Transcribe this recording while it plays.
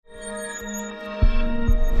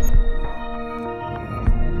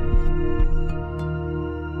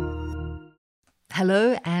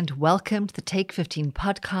and welcome to the Take 15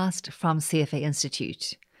 podcast from CFA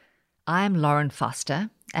Institute. I'm Lauren Foster,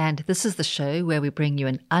 and this is the show where we bring you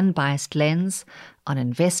an unbiased lens on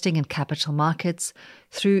investing in capital markets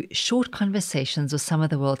through short conversations with some of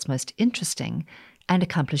the world's most interesting and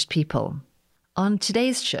accomplished people. On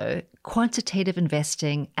today's show, quantitative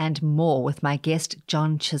investing and more with my guest,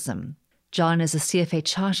 John Chisholm. John is a CFA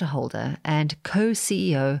charter holder and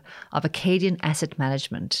co-CEO of Acadian Asset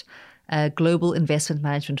Management, a global investment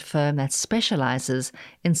management firm that specializes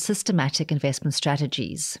in systematic investment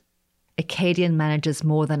strategies. Acadian manages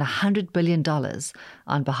more than $100 billion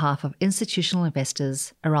on behalf of institutional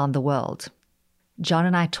investors around the world. John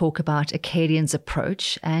and I talk about Acadian's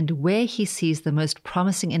approach and where he sees the most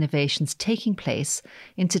promising innovations taking place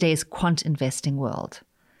in today's quant investing world.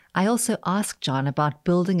 I also asked John about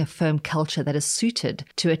building a firm culture that is suited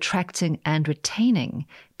to attracting and retaining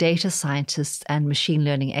data scientists and machine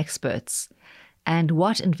learning experts, and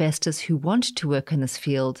what investors who want to work in this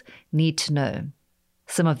field need to know.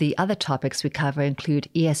 Some of the other topics we cover include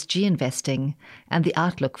ESG investing and the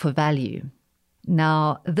outlook for value.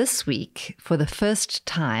 Now, this week, for the first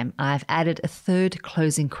time, I've added a third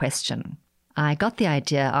closing question. I got the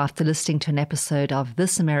idea after listening to an episode of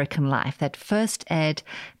This American Life that first aired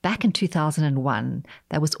back in 2001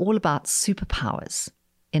 that was all about superpowers.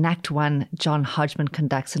 In Act 1, John Hodgman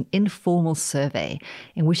conducts an informal survey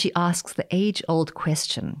in which he asks the age-old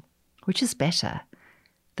question, which is better,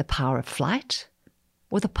 the power of flight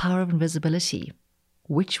or the power of invisibility?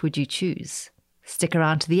 Which would you choose? Stick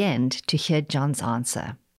around to the end to hear John's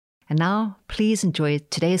answer. And now, please enjoy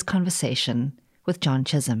today's conversation with John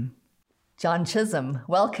Chisholm. John Chisholm,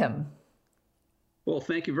 welcome. Well,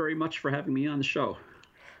 thank you very much for having me on the show.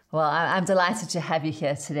 Well, I'm delighted to have you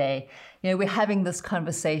here today. You know, we're having this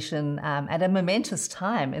conversation at a momentous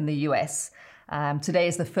time in the US. Today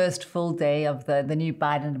is the first full day of the new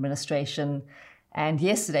Biden administration. And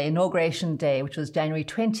yesterday, Inauguration Day, which was January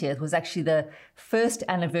 20th, was actually the first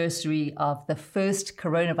anniversary of the first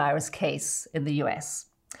coronavirus case in the US.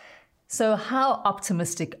 So how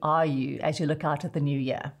optimistic are you as you look out at the new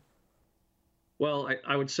year? Well,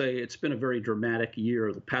 I would say it's been a very dramatic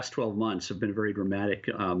year. The past 12 months have been very dramatic,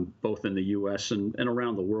 both in the U.S. and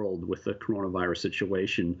around the world with the coronavirus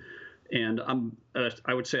situation. And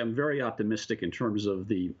I would say I'm very optimistic in terms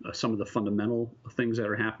of some of the fundamental things that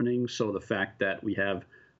are happening. So the fact that we have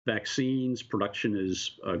vaccines, production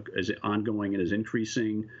is ongoing and is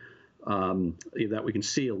increasing, that we can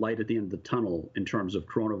see a light at the end of the tunnel in terms of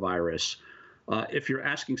coronavirus. If you're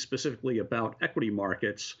asking specifically about equity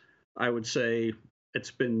markets, I would say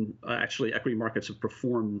it's been actually equity markets have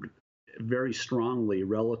performed very strongly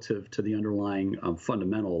relative to the underlying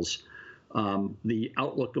fundamentals. The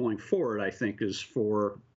outlook going forward, I think, is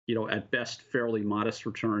for, at best, fairly modest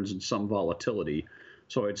returns and some volatility.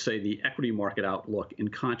 So I'd say the equity market outlook, in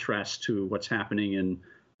contrast to what's happening in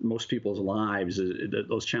most people's lives,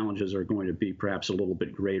 those challenges are going to be perhaps a little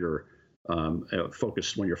bit greater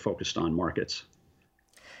focused when you're focused on markets.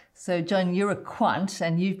 So, John, you're a quant,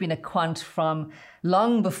 and you've been a quant from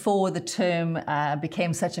long before the term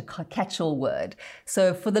became such a catch-all word.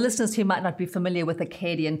 So for the listeners who might not be familiar with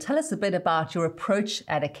Acadian, tell us a bit about your approach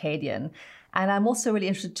at Acadian. And I'm also really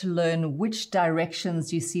interested to learn which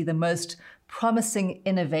directions you see the most promising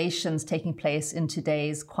innovations taking place in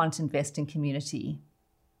today's quant investing community.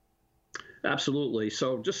 Absolutely.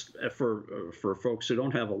 So just for folks who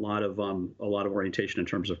don't have a lot of orientation in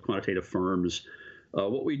terms of quantitative firms,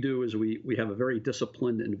 what we do is we have a very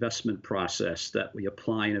disciplined investment process that we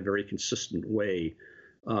apply in a very consistent way.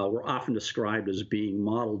 We're often described as being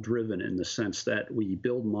model-driven in the sense that we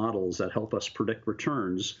build models that help us predict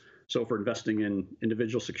returns. So if we're investing in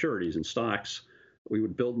individual securities and stocks, we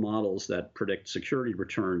would build models that predict security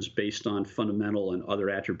returns based on fundamental and other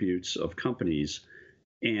attributes of companies.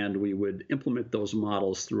 And we would implement those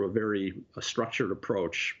models through a very structured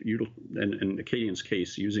approach, in Acadian's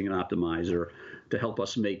case, using an optimizer to help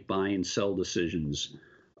us make buy and sell decisions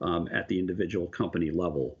at the individual company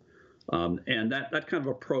level. And that kind of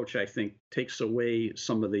approach, I think, takes away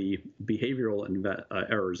some of the behavioral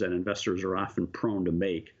errors that investors are often prone to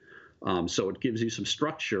make. So it gives you some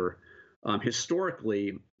structure.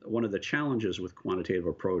 Historically, one of the challenges with quantitative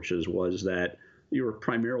approaches was that you were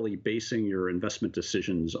primarily basing your investment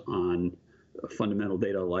decisions on fundamental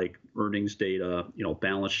data like earnings data,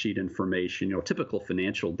 balance sheet information, typical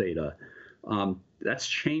financial data. That's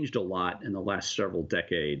changed a lot in the last several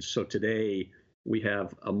decades. So today we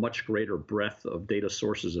have a much greater breadth of data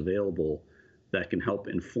sources available that can help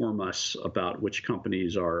inform us about which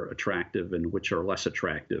companies are attractive and which are less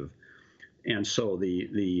attractive. And so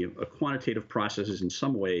the quantitative processes in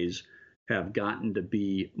some ways have gotten to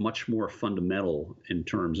be much more fundamental in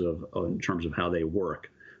terms of how they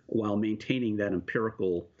work, while maintaining that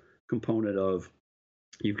empirical component of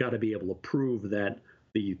you've got to be able to prove that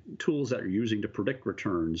the tools that you're using to predict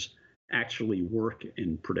returns actually work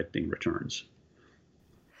in predicting returns.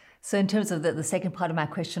 So in terms of the second part of my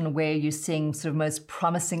question, where you're seeing sort of most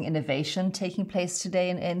promising innovation taking place today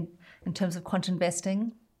in terms of quant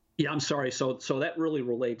investing? Yeah, I'm sorry. So that really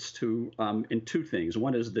relates to in two things.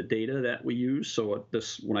 One is the data that we use. So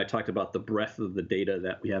when I talked about the breadth of the data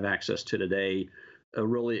that we have access to today,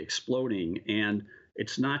 really exploding, and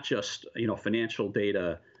it's not just financial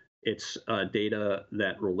data. It's data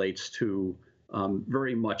that relates to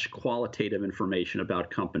very much qualitative information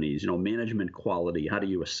about companies. Management quality. How do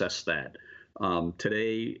you assess that?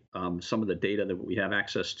 Today, some of the data that we have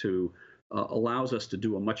access to allows us to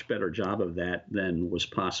do a much better job of that than was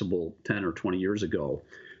possible 10 or 20 years ago.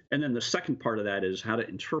 And then the second part of that is how to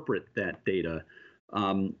interpret that data.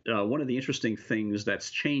 One of the interesting things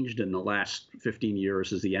that's changed in the last 15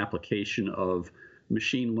 years is the application of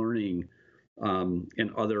machine learning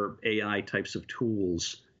and other AI types of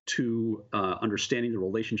tools to understanding the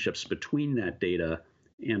relationships between that data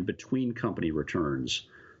and between company returns.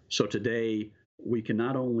 So today, we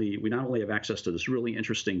not only have access to this really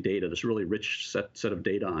interesting data, this really rich set of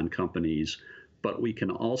data on companies, but we can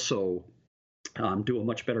also do a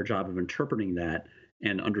much better job of interpreting that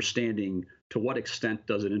and understanding to what extent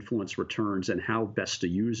does it influence returns and how best to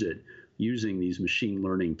use it using these machine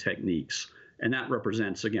learning techniques. And that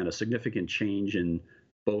represents, again, a significant change in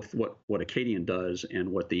both what Acadian does and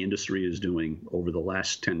what the industry is doing over the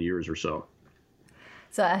last 10 years or so.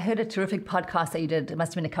 So I heard a terrific podcast that you did, it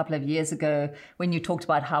must have been a couple of years ago, when you talked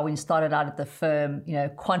about how when you started out at the firm,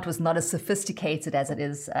 quant was not as sophisticated as it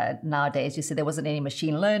is nowadays. You said there wasn't any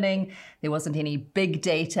machine learning, there wasn't any big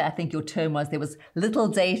data. I think your term was there was little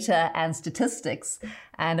data and statistics.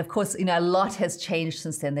 And of course, a lot has changed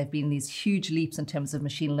since then. There have been these huge leaps in terms of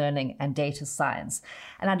machine learning and data science.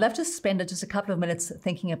 And I'd love to spend just a couple of minutes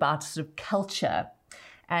thinking about sort of culture.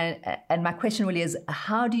 And my question really is,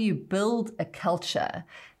 how do you build a culture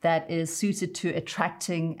that is suited to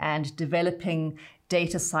attracting and developing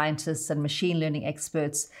data scientists and machine learning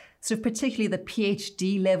experts, so particularly the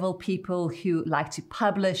PhD level people who like to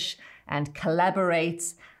publish and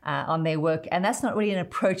collaborate on their work? And that's not really an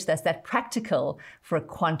approach that's that practical for a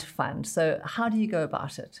quant fund. So how do you go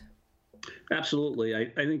about it? Absolutely.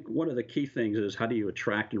 I think one of the key things is how do you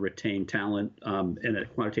attract and retain talent in a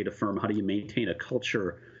quantitative firm? How do you maintain a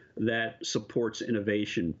culture that supports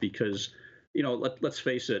innovation? Because, let's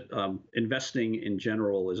face it, investing in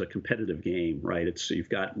general is a competitive game, right? You've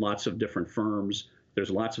got lots of different firms.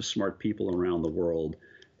 There's lots of smart people around the world.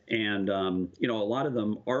 And, a lot of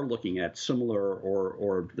them are looking at similar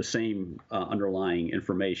or the same underlying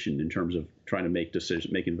information in terms of trying to make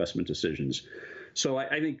investment decisions. So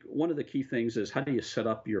I think one of the key things is how do you set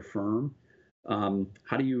up your firm?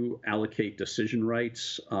 How do you allocate decision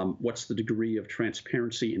rights? What's the degree of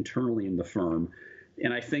transparency internally in the firm?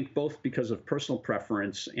 And I think both because of personal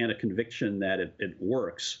preference and a conviction that it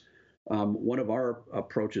works, one of our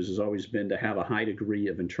approaches has always been to have a high degree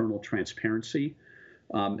of internal transparency.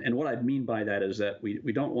 And what I mean by that is that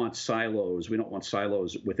we don't want silos. We don't want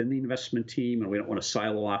silos within the investment team, and we don't want to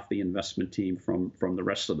silo off the investment team from the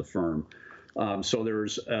rest of the firm. So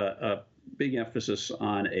there's a big emphasis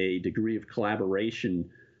on a degree of collaboration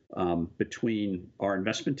between our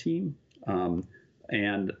investment team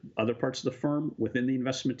and other parts of the firm within the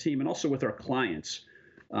investment team, and also with our clients.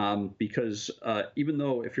 Because even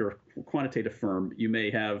though if you're a quantitative firm, you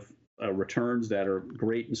may have returns that are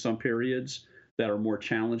great in some periods, that are more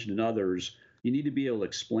challenged in others, you need to be able to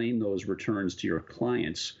explain those returns to your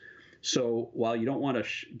clients. So while you don't want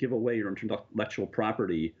to give away your intellectual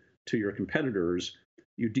property to your competitors,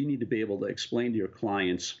 you do need to be able to explain to your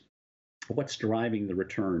clients what's driving the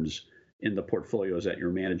returns in the portfolios that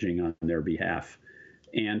you're managing on their behalf.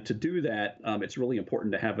 And to do that, it's really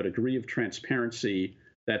important to have a degree of transparency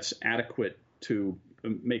that's adequate to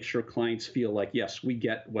make sure clients feel like, yes, we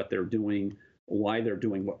get what they're doing, why they're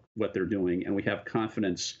doing what they're doing, and we have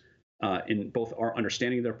confidence in both our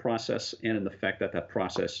understanding of their process and in the fact that that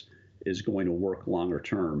process is going to work longer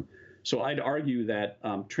term. So I'd argue that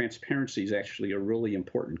transparency is actually a really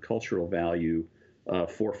important cultural value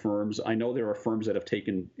for firms. I know there are firms that have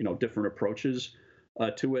taken different approaches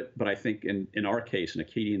to it, but I think in our case, in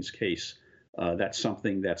Acadian's case, that's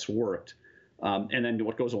something that's worked. And then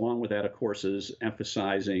what goes along with that, of course, is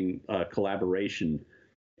emphasizing collaboration.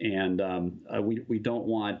 And we don't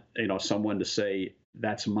want someone to say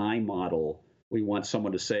that's my model. We want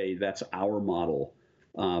someone to say that's our model.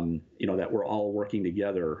 that we're all working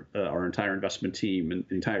together. Our entire investment team and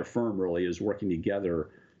the entire firm really is working together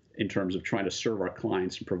in terms of trying to serve our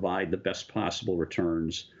clients and provide the best possible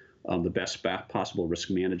returns, the best possible risk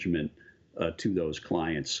management to those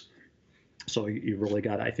clients. So you really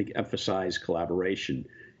got to, I think, emphasize collaboration.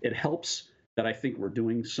 It helps that I think we're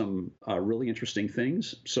doing some really interesting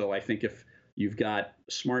things. So I think if you've got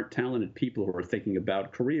smart, talented people who are thinking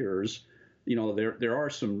about careers, there are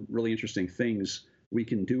some really interesting things we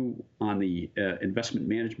can do on the investment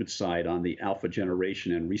management side, on the alpha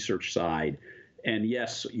generation and research side. And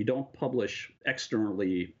yes, you don't publish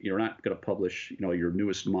externally. You're not going to publish, your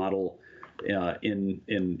newest model in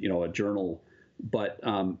a journal. But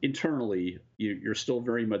internally, you're still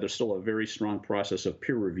there's still a very strong process of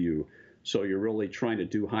peer review. So you're really trying to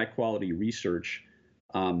do high quality research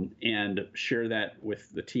and share that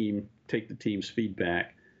with the team, take the team's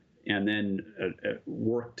feedback, and then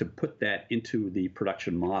work to put that into the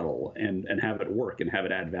production model and have it work and have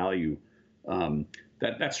it add value.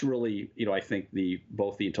 That's really, I think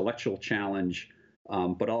both the intellectual challenge,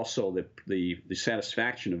 but also the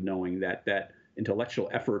satisfaction of knowing that intellectual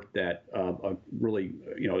effort that really,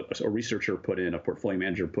 a researcher put in, a portfolio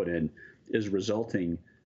manager put in, is resulting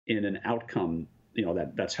in an outcome,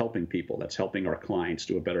 that's helping people, that's helping our clients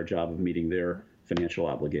do a better job of meeting their financial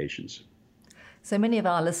obligations. So many of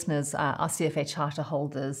our listeners are CFA charter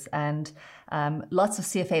holders, and lots of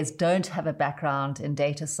CFAs don't have a background in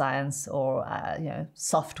data science or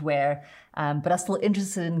software, but are still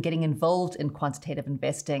interested in getting involved in quantitative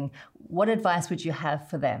investing. What advice would you have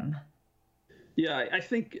for them? Yeah, I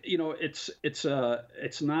think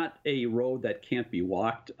it's not a road that can't be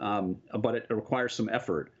walked, but it requires some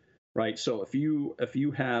effort, right? So if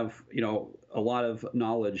you have a lot of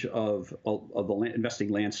knowledge of the investing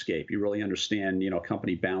landscape, you really understand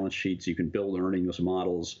company balance sheets, you can build earnings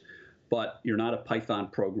models, but you're not a Python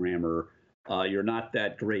programmer, you're not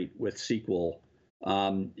that great with SQL.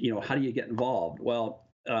 How do you get involved? Well,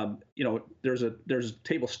 there's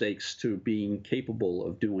table stakes to being capable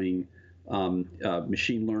of doing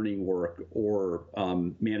machine learning work or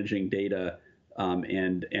managing data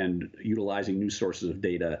and utilizing new sources of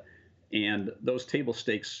data. And those table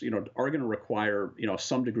stakes, are going to require,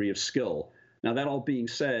 some degree of skill. Now, that all being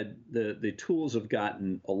said, the tools have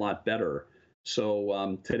gotten a lot better.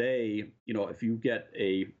 So today, if you get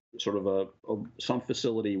a sort of some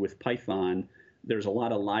facility with Python, there's a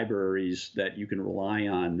lot of libraries that you can rely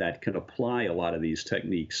on that can apply a lot of these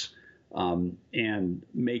techniques and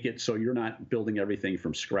make it so you're not building everything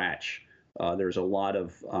from scratch. There's a lot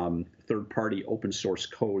of third-party open source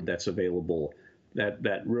code that's available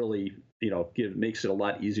that really makes it a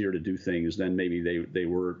lot easier to do things than maybe they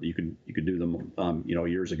were. You could do them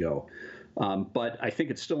years ago. But I think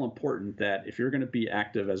it's still important that if you're going to be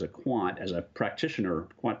active as a quant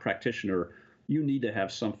practitioner, you need to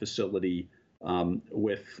have some facility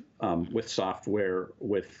with software,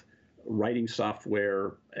 with writing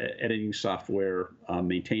software, editing software,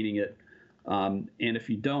 maintaining it. And if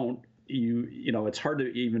you don't, it's hard to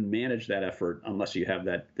even manage that effort unless you have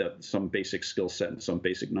that some basic skill set and some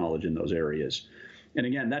basic knowledge in those areas. And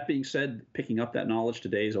again, that being said, picking up that knowledge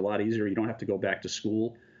today is a lot easier. You don't have to go back to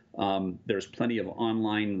school. There's plenty of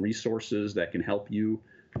online resources that can help you,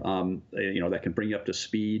 that can bring you up to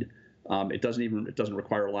speed. It doesn't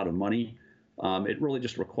require a lot of money. It really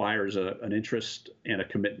just requires an interest and a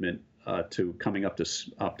commitment to coming up to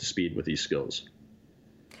speed with these skills.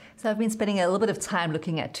 So I've been spending a little bit of time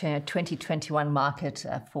looking at 2021 market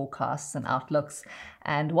forecasts and outlooks.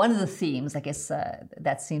 And one of the themes, I guess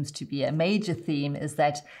that seems to be a major theme, is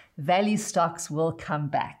that value stocks will come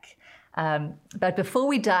back. But before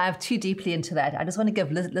we dive too deeply into that, I just want to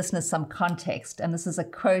give listeners some context. And this is a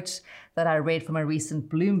quote that I read from a recent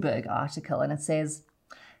Bloomberg article. And it says,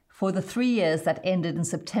 "For the 3 years that ended in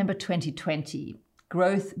September 2020,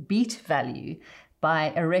 growth beat value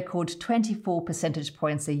by a record 24 percentage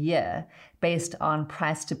points a year based on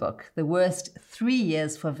price to book, the worst 3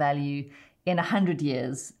 years for value in 100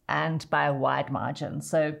 years, and by a wide margin."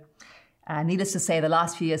 So needless to say, the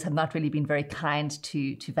last few years have not really been very kind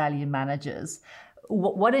to value managers.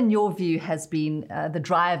 What in your view has been the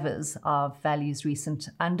drivers of value's recent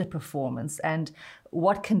underperformance, and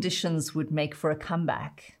what conditions would make for a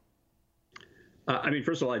comeback?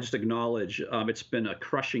 First of all, I just acknowledge it's been a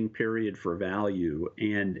crushing period for value,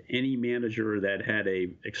 and any manager that had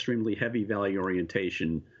a extremely heavy value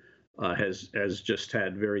orientation has just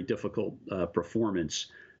had very difficult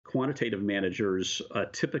performance. Quantitative managers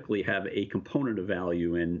typically have a component of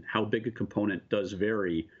value, and how big a component does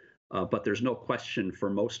vary, but there's no question for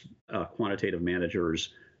most quantitative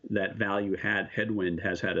managers that value headwind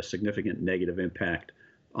has had a significant negative impact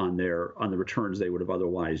on the returns they would have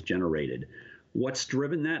otherwise generated. What's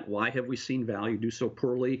driven that? Why have we seen value do so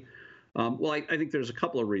poorly? Well, I think there's a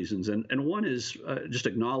couple of reasons, and one is just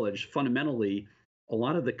acknowledge fundamentally a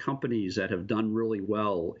lot of the companies that have done really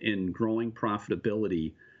well in growing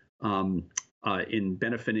profitability, in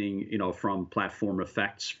benefiting, from platform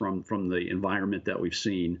effects from the environment that we've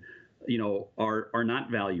seen, are not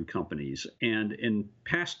value companies. And in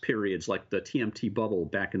past periods, like the TMT bubble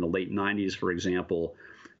back in the late 90s, for example,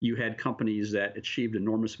 you had companies that achieved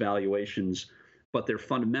enormous valuations, but their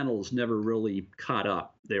fundamentals never really caught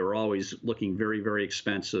up. They were always looking very, very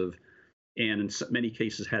expensive, and in many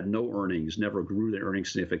cases had no earnings, never grew their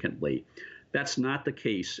earnings significantly. That's not the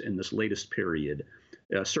case in this latest period.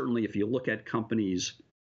 Certainly, if you look at companies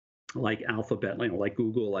like Alphabet, like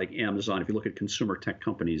Google, like Amazon, if you look at consumer tech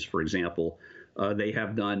companies, for example, they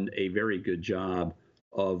have done a very good job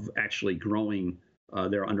of actually growing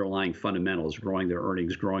their underlying fundamentals, growing their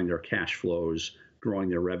earnings, growing their cash flows, growing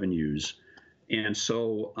their revenues. And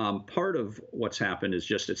so part of what's happened is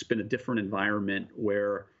just it's been a different environment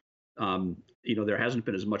where there hasn't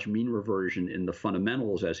been as much mean reversion in the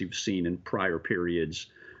fundamentals as you've seen in prior periods,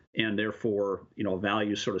 and therefore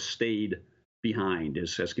value sort of stayed behind,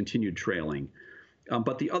 has continued trailing.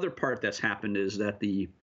 But the other part that's happened is that the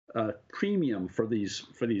premium for these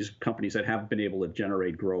companies that have been able to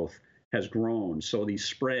generate growth has grown. So the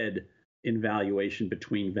spread in valuation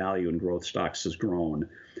between value and growth stocks has grown.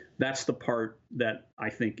 That's the part that I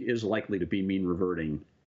think is likely to be mean reverting.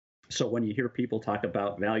 So when you hear people talk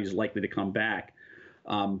about values likely to come back,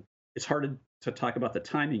 it's hard to talk about the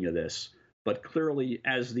timing of this. But clearly,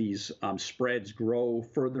 as these spreads grow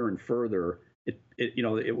further and further,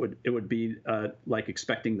 it would be like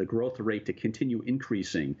expecting the growth rate to continue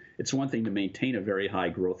increasing. It's one thing to maintain a very high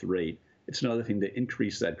growth rate. It's another thing to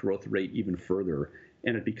increase that growth rate even further,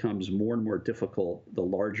 and it becomes more and more difficult the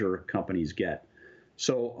larger companies get.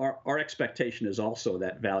 So our expectation is also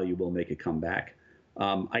that value will make a comeback.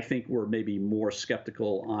 I think we're maybe more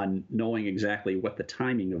skeptical on knowing exactly what the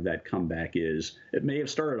timing of that comeback is. It may have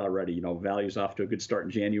started already. Value's off to a good start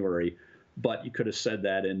in January, but you could have said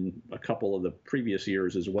that in a couple of the previous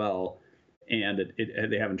years as well, and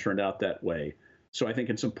they haven't turned out that way. So I think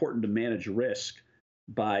it's important to manage risk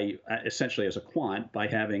by essentially as a quant by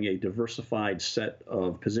having a diversified set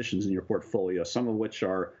of positions in your portfolio, some of which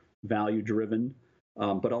are value driven,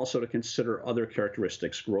 but also to consider other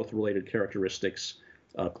characteristics, growth-related characteristics,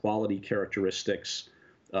 quality characteristics,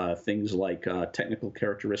 things like technical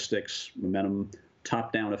characteristics, momentum,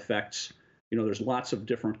 top-down effects. There's lots of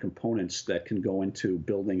different components that can go into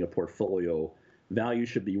building a portfolio. Value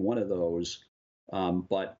should be one of those.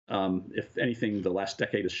 But if anything, the last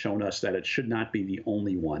decade has shown us that it should not be the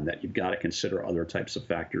only one, that you've got to consider other types of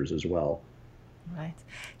factors as well. Right.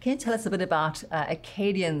 Can you tell us a bit about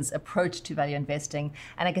Acadian's approach to value investing?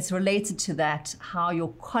 And I guess related to that, how your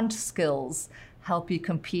quant skills help you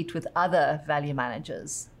compete with other value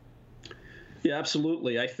managers? Yeah,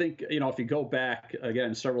 absolutely. I think, if you go back,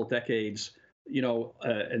 again, several decades,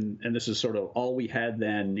 and this is sort of all we had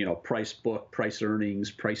then, price book, price earnings,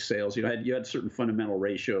 price sales, you had certain fundamental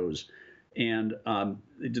ratios. And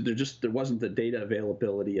there wasn't the data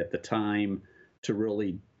availability at the time to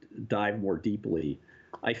really dive more deeply.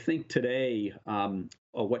 I think today,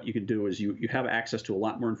 what you can do is you have access to a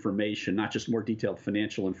lot more information, not just more detailed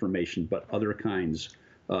financial information, but other kinds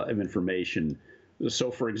of information.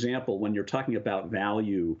 So, for example, when you're talking about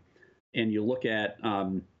value and you look at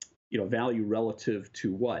value relative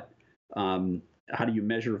to what? How do you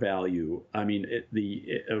measure value? I mean,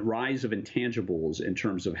 the rise of intangibles in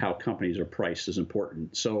terms of how companies are priced is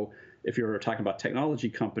important. So if you're talking about technology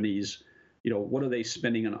companies, what are they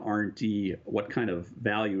spending on R&D? What kind of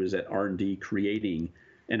value is that R&D creating?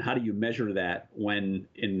 And how do you measure that when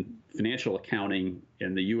in financial accounting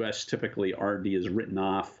in the U.S., typically R&D is written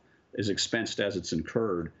off, is expensed as it's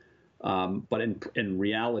incurred. But in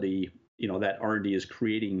reality, that R&D is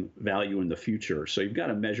creating value in the future. So you've got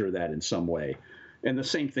to measure that in some way. And the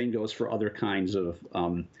same thing goes for other kinds of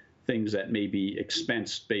things that may be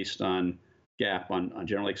expensed based on GAAP, on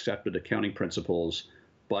generally accepted accounting principles,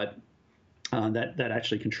 but that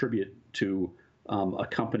actually contribute to a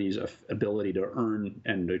company's ability to earn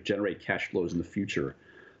and to generate cash flows in the future.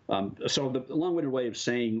 So the long-winded way of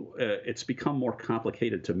saying it's become more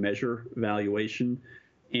complicated to measure valuation,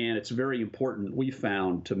 and it's very important, we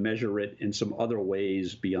found, to measure it in some other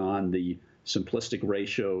ways beyond the simplistic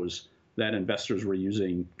ratios that investors were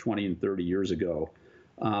using 20 and 30 years ago.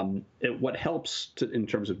 What helps in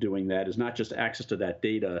terms of doing that is not just access to that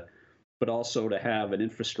data, but also to have an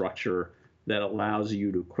infrastructure that allows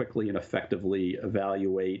you to quickly and effectively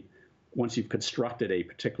evaluate once you've constructed a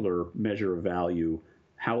particular measure of value,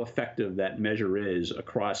 how effective that measure is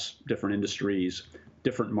across different industries,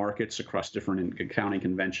 different markets, across different accounting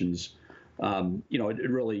conventions. It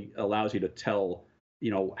really allows you to tell,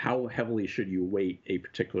 how heavily should you weight a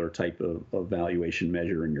particular type of valuation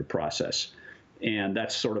measure in your process. And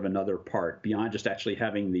that's sort of another part beyond just actually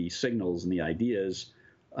having the signals and the ideas.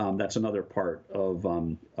 That's another part of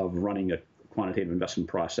running a quantitative investment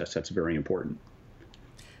process that's very important.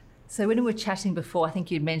 So when we were chatting before, I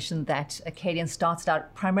think you'd mentioned that Acadian started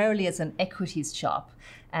out primarily as an equities shop,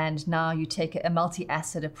 and now you take a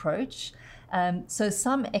multi-asset approach. So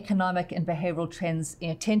some economic and behavioral trends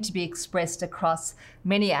tend to be expressed across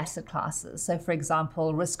many asset classes. So for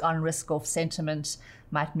example, risk on, risk off sentiment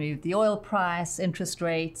might move the oil price, interest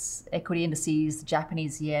rates, equity indices, the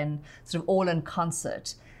Japanese yen, sort of all in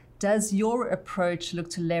concert. Does your approach look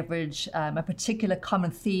to leverage a particular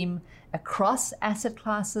common theme across asset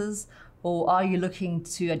classes, or are you looking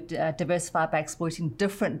to diversify by exploiting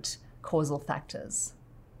different causal factors?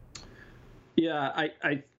 Yeah,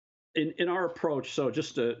 in our approach, so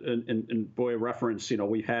just in Boy reference,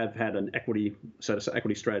 we have had an equity set of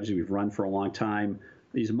equity strategy we've run for a long time.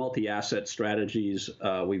 These multi-asset strategies,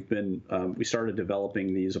 we started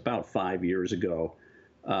developing these about 5 years ago.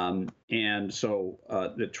 And so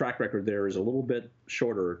the track record there is a little bit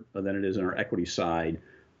shorter than it is in our equity side.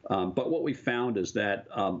 But what we found is that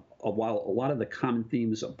while a lot of the common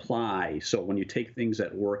themes apply, so when you take things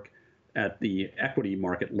that work at the equity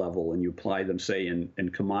market level and you apply them, say, in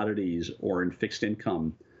commodities or in fixed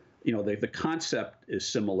income, the concept is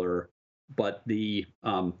similar, but the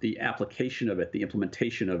application of it, the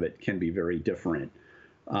implementation of it can be very different.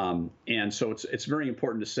 And so it's very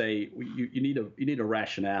important to say you need a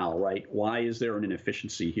rationale, right? Why is there an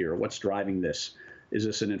inefficiency here? What's driving this? Is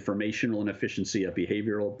this an informational inefficiency, a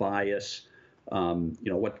behavioral bias?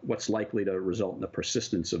 What's likely to result in the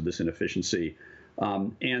persistence of this inefficiency?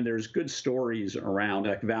 And there's good stories around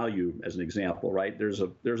like value as an example, right? There's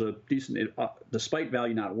a decent, despite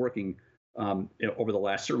value not working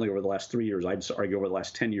certainly over the last 3 years, I'd argue over the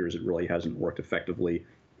last 10 years, it really hasn't worked effectively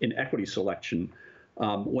in equity selection.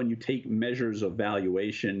 When you take measures of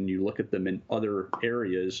valuation, you look at them in other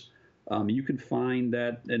areas, you can find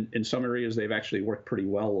that in some areas they've actually worked pretty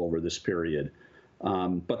well over this period.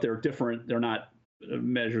 But they're different. They're not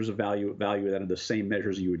measures of value that are the same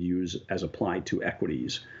measures you would use as applied to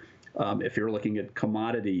equities. If you're looking at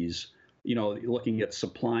commodities, looking at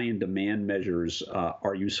supply and demand measures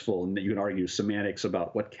are useful, and you can argue semantics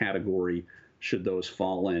about what category should those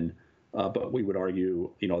fall in. But we would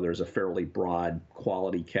argue, there's a fairly broad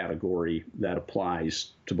quality category that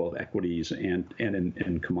applies to both equities and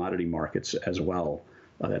in commodity markets as well.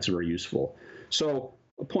 That's very useful. So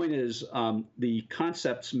the point is, the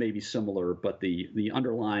concepts may be similar, but the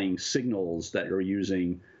underlying signals that you're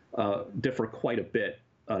using differ quite a bit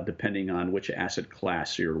depending on which asset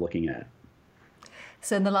class you're looking at.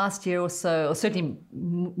 So in the last year or so, or certainly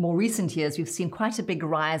more recent years, we've seen quite a big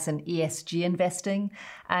rise in ESG investing.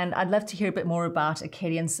 And I'd love to hear a bit more about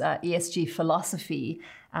Acadian's ESG philosophy.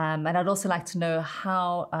 And I'd also like to know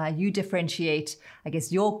how you differentiate, I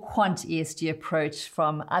guess, your quant ESG approach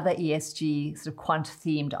from other ESG sort of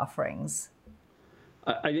quant-themed offerings.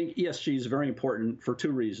 I think ESG is very important for two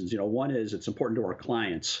reasons. One is it's important to our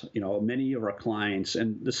clients. Many of our clients,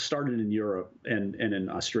 and this started in Europe and in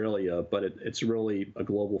Australia, but it's really a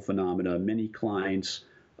global phenomenon. Many clients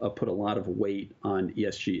put a lot of weight on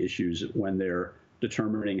ESG issues when they're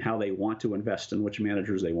determining how they want to invest and which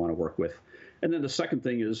managers they want to work with. And then the second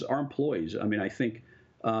thing is our employees. I mean, I think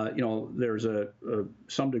there's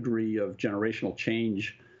some degree of generational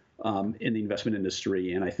change in the investment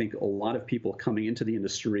industry. And I think a lot of people coming into the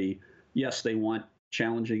industry, yes, they want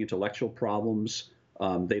challenging intellectual problems.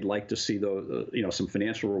 They'd like to see some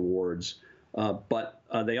financial rewards, but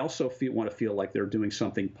they also want to feel like they're doing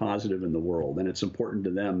something positive in the world. And it's important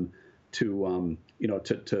to them to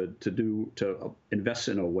invest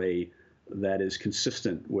in a way that is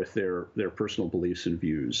consistent with their personal beliefs and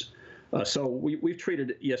views. So we've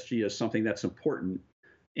treated ESG as something that's important.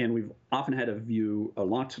 And we've often had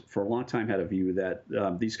for a long time had a view that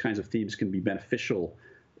these kinds of themes can be beneficial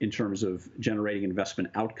in terms of generating investment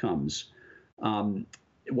outcomes.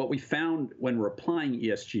 What we found when we're applying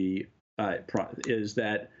ESG is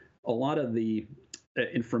that a lot of the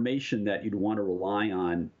information that you'd want to rely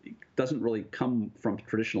on doesn't really come from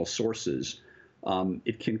traditional sources.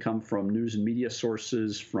 It can come from news and media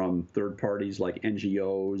sources, from third parties like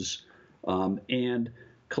NGOs, and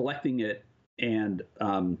collecting it and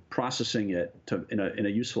processing it in a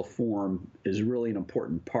useful form is really an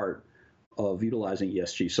important part of utilizing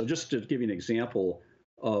ESG. So just to give you an example,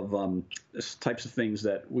 of types of things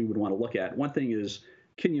that we would want to look at. One thing is,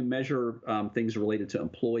 can you measure things related to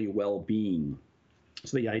employee well-being?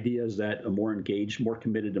 So the idea is that a more engaged, more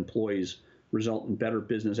committed employees result in better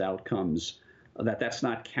business outcomes. That's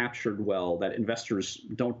not captured well. That investors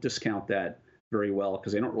don't discount that very well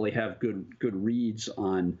because they don't really have good reads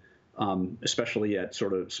on, especially at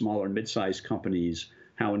sort of smaller and mid-sized companies,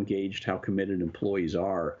 how engaged, how committed employees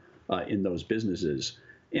are in those businesses.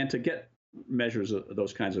 And to get measures,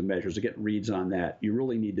 those kinds of measures, to get reads on that, you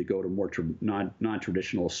really need to go to more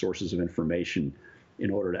non-traditional sources of information in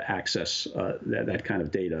order to access that kind of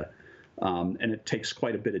data. And it takes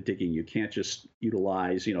quite a bit of digging. You can't just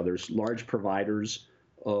utilize, there's large providers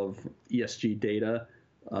of ESG data,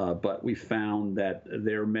 but we found that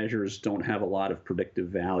their measures don't have a lot of predictive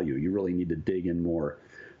value. You really need to dig in more.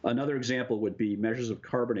 Another example would be measures of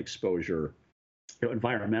carbon exposure,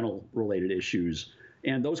 environmental related issues.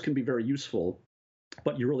 And those can be very useful,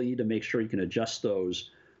 but you really need to make sure you can adjust those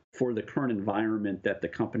for the current environment that the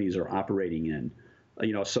companies are operating in.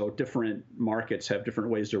 So different markets have different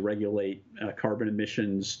ways to regulate carbon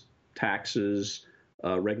emissions, taxes,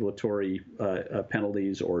 regulatory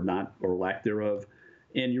penalties, or lack thereof.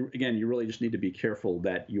 And you really just need to be careful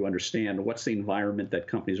that you understand what's the environment that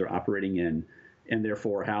companies are operating in, and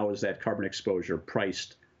therefore how is that carbon exposure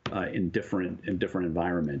priced in different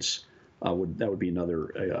environments. That would be another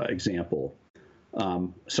example.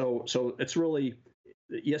 So it's really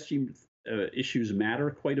ESG issues matter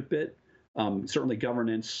quite a bit. Certainly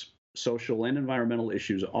governance, social, and environmental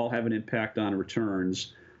issues all have an impact on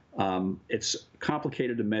returns. It's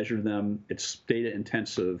complicated to measure them. It's data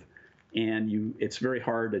intensive, and it's very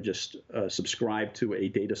hard to just subscribe to a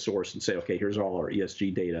data source and say, okay, here's all our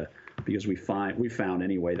ESG data, because we found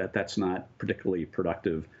anyway that that's not particularly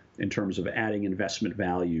productive in terms of adding investment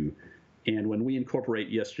value. And when we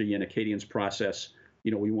incorporate ESG in Acadian's process,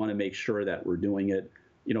 we want to make sure that we're doing it,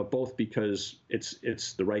 both because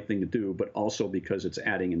it's the right thing to do, but also because it's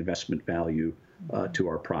adding investment value to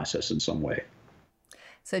our process in some way.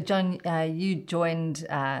 So, John, you joined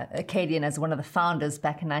Acadian as one of the founders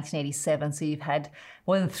back in 1987. So you've had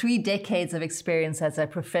more than 3 decades of experience as a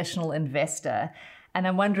professional investor. And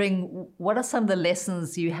I'm wondering, what are some of the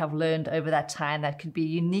lessons you have learned over that time that could be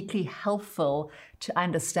uniquely helpful to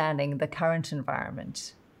understanding the current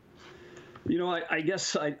environment? I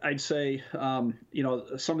guess I'd say, some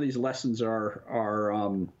of these lessons are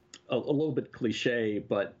a little bit cliche,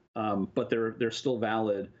 but they're still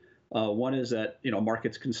valid. One is that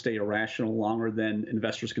markets can stay irrational longer than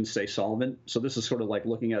investors can stay solvent. So this is sort of like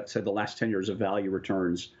looking at, say, the last 10 years of value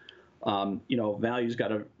returns. Value's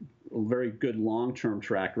got a very good long-term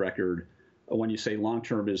track record. When you say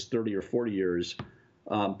long-term is 30 or 40 years,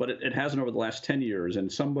 but it hasn't over the last 10 years. And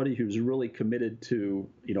somebody who's really committed to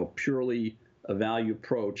purely a value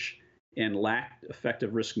approach and lacked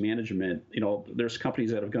effective risk management, there's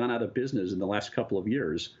companies that have gone out of business in the last couple of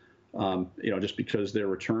years, just because their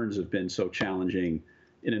returns have been so challenging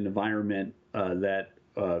in an environment that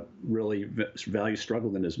really value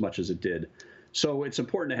struggled in as much as it did. So it's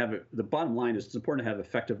important to have the bottom line is it's important to have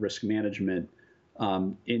effective risk management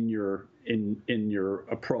in your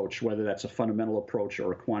approach, whether that's a fundamental approach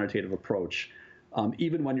or a quantitative approach,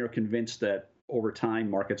 even when you're convinced that over time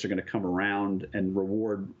markets are going to come around and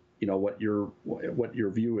reward what your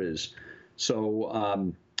view is.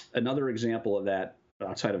 So another example of that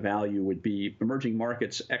outside of value would be emerging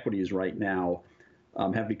markets equities right now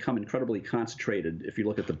have become incredibly concentrated. If you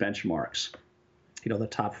look at the benchmarks, the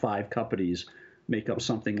top 5 companies make up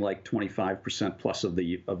something like 25% plus of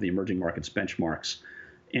the emerging markets benchmarks.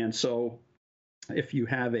 And so if you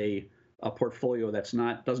have a portfolio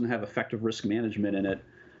doesn't have effective risk management in it,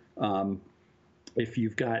 if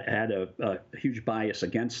you've had a huge bias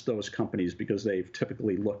against those companies because they've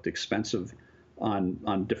typically looked expensive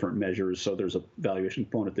on different measures, so there's a valuation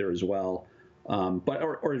component there as well.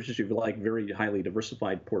 Or just if you like very highly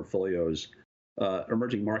diversified portfolios,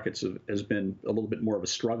 emerging markets has been a little bit more of a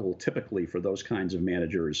struggle typically for those kinds of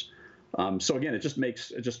managers. So again, it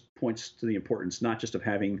just points to the importance not just of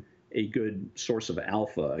having a good source of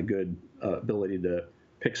alpha, a good ability to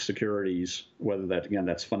pick securities, whether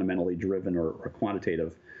that's fundamentally driven or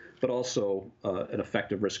quantitative, but also an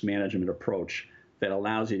effective risk management approach that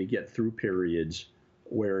allows you to get through periods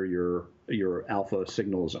where your alpha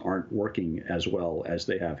signals aren't working as well as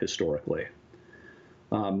they have historically.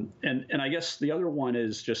 And I guess the other one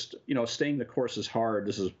is just, staying the course is hard.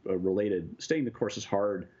 This is related. Staying the course is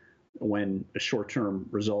hard when short-term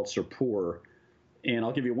results are poor. And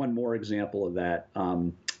I'll give you one more example of that.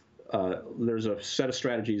 There's a set of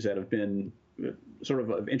strategies that have been sort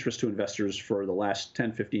of interest to investors for the last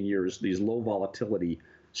 10, 15 years, these low volatility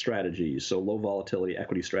strategies. So low volatility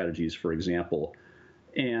equity strategies, for example.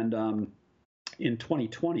 And in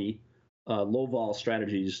 2020, low vol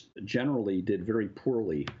strategies generally did very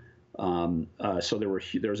poorly. So there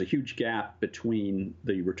was a huge gap between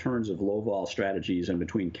the returns of low vol strategies and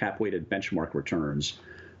between cap weighted benchmark returns.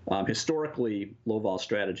 Historically, low vol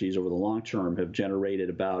strategies over the long term have generated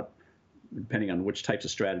about, depending on which types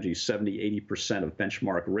of strategies, 70-80% of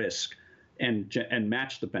benchmark risk and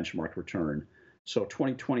match the benchmark return. So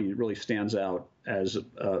 2020 really stands out as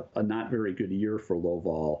a not very good year for low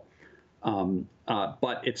vol.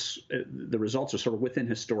 But the results are sort of within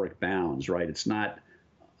historic bounds, right? It's not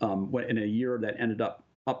in a year that ended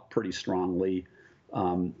up pretty strongly.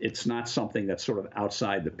 It's not something that's sort of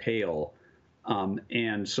outside the pale.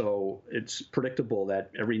 And so it's predictable that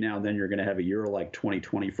every now and then you're going to have a year like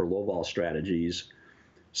 2020 for low vol strategies.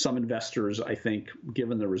 Some investors, I think,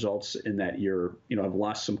 given the results in that year, have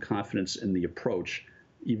lost some confidence in the approach,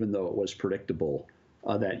 even though it was predictable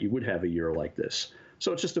that you would have a year like this.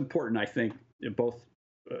 So it's just important, I think, both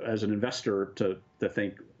as an investor to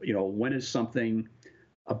think, when is something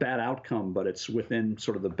a bad outcome, but it's within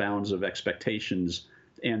sort of the bounds of expectations,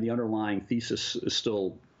 and the underlying thesis is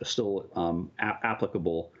still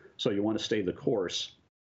applicable. So you want to stay the course.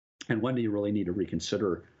 And when do you really need to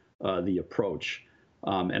reconsider the approach?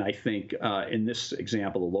 And I think in this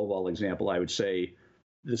example, the low vol example, I would say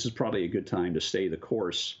this is probably a good time to stay the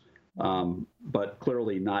course. But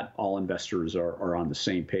clearly not all investors are on the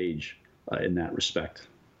same page in that respect.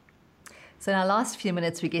 So in our last few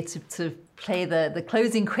minutes, we get to play the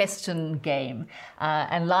closing question game.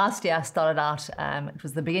 And last year I started out, it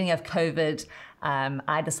was the beginning of COVID.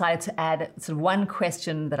 I decided to add sort of one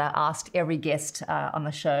question that I asked every guest on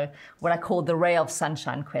the show, what I called the ray of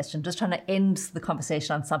sunshine question, just trying to end the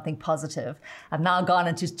conversation on something positive. I've now gone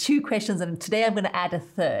into 2 questions, and today I'm going to add a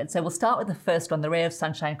third. So we'll start with the first one, the ray of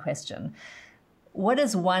sunshine question. What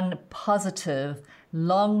is one positive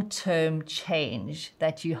long-term change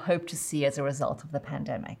that you hope to see as a result of the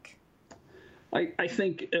pandemic? I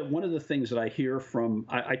think one of the things that I hear from,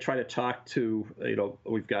 I try to talk to,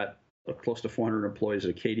 we've got close to 400 employees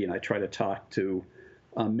at Acadia, and I try to talk to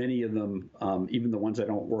many of them, even the ones I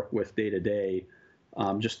don't work with day to day,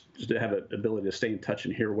 just to have an ability to stay in touch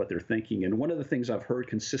and hear what they're thinking. And one of the things I've heard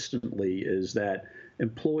consistently is that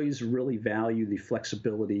employees really value the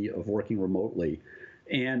flexibility of working remotely.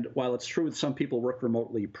 And while it's true that some people work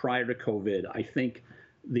remotely prior to COVID, I think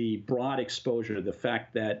the broad exposure, the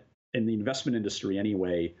fact that in the investment industry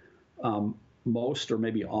anyway, most or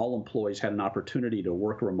maybe all employees had an opportunity to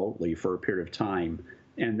work remotely for a period of time,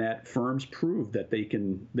 and that firms proved that they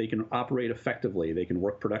can operate effectively, they can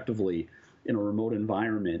work productively in a remote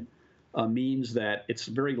environment, means that it's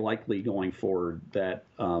very likely going forward that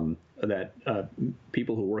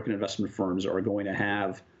people who work in investment firms are going to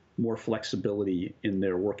have more flexibility in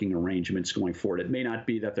their working arrangements going forward. It may not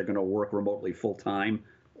be that they're going to work remotely full time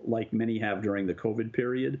like many have during the COVID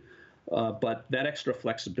period, but that extra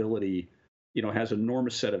flexibility, has an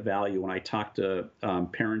enormous set of value. When I talk to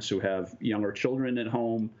parents who have younger children at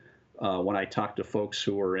home, when I talk to folks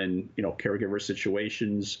who are in, caregiver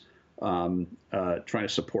situations, trying to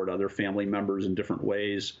support other family members in different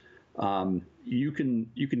ways, you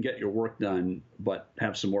can get your work done, but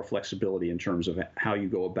have some more flexibility in terms of how you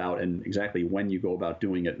go about and exactly when you go about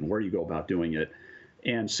doing it and where you go about doing it.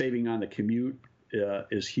 And saving on the commute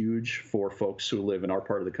is huge for folks who live in our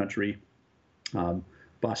part of the country.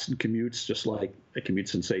 Boston commutes, just like the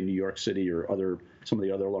commutes in, say, New York City or some of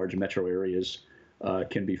the other large metro areas,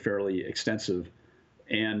 can be fairly extensive.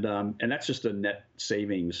 And that's just a net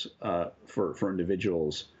savings for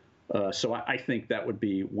individuals. So I think that would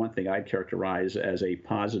be one thing I'd characterize as a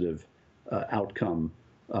positive outcome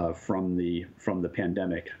from the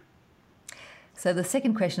pandemic. So the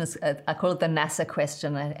second question is, I call it the NASA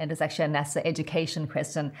question, and it's actually a NASA education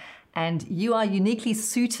question. And you are uniquely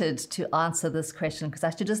suited to answer this question, because I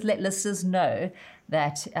should just let listeners know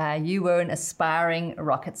that you were an aspiring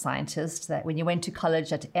rocket scientist, that when you went to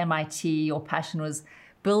college at MIT, your passion was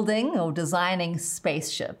building or designing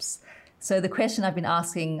spaceships. So the question I've been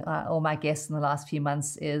asking all my guests in the last few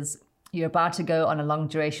months is, you're about to go on a long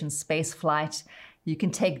duration space flight. You can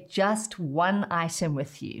take just one item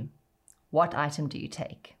with you. What item do you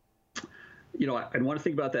take? I'd want to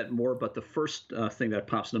think about that more, but the first thing that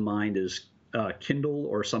pops into mind is Kindle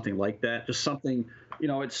or something like that. Just something,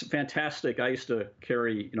 it's fantastic. I used to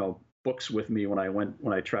carry, books with me when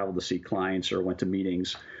I traveled to see clients or went to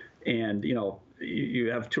meetings, and you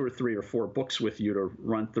have 2 or 3 or 4 books with you to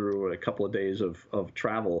run through a couple of days of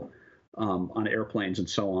travel on airplanes and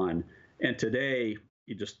so on. And today,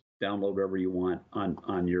 you just download whatever you want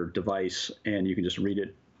on your device, and you can just read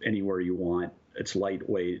it anywhere you want. It's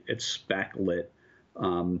lightweight, it's backlit.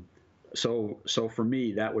 So for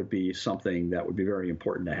me, that would be something that would be very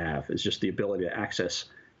important to have, is just the ability to access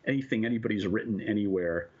anything anybody's written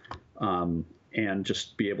anywhere, and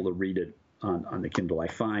just be able to read it on the Kindle. I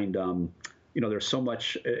find, there's so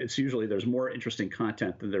much, there's more interesting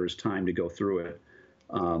content than there is time to go through it.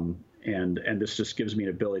 And this just gives me an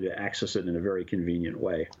ability to access it in a very convenient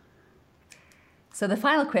way. So the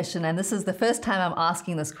final question, and this is the first time I'm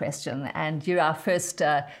asking this question, and you're our first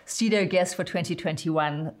studio guest for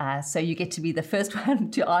 2021, so you get to be the first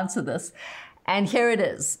one to answer this. And here it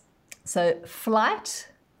is. So flight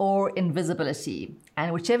or invisibility,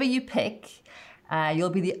 and whichever you pick, you'll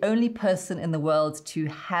be the only person in the world to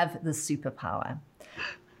have this superpower.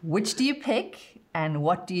 Which do you pick, and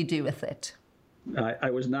what do you do with it? I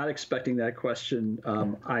was not expecting that question.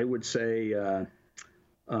 I would say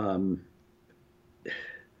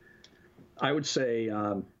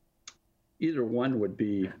either one would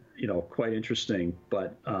be, quite interesting,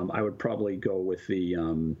 but I would probably go with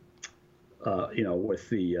the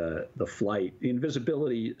flight. The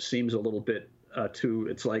invisibility seems a little bit too.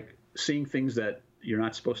 It's like seeing things that you're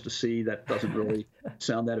not supposed to see. That doesn't really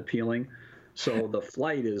sound that appealing. So the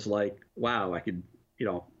flight is like, wow, I could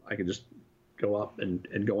just go up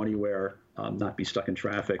and go anywhere, not be stuck in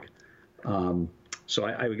traffic. So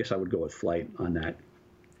I guess I would go with flight on that.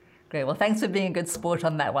 Great. Well, thanks for being a good sport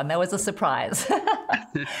on that one. That was a surprise.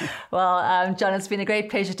 Well, John, it's been a great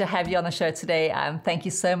pleasure to have you on the show today. Thank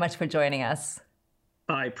you so much for joining us.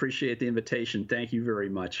 I appreciate the invitation. Thank you very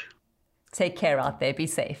much. Take care out there. Be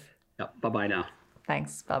safe. Yep. Bye-bye now.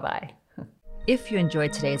 Thanks. Bye-bye. If you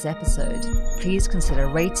enjoyed today's episode, please consider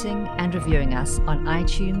rating and reviewing us on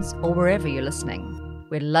iTunes or wherever you're listening.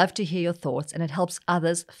 We'd love to hear your thoughts, and it helps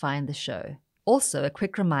others find the show. Also, a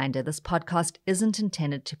quick reminder, this podcast isn't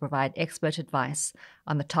intended to provide expert advice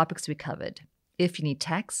on the topics we covered. If you need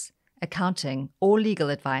tax, accounting, or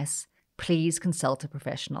legal advice, please consult a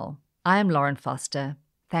professional. I am Lauren Foster.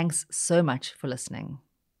 Thanks so much for listening.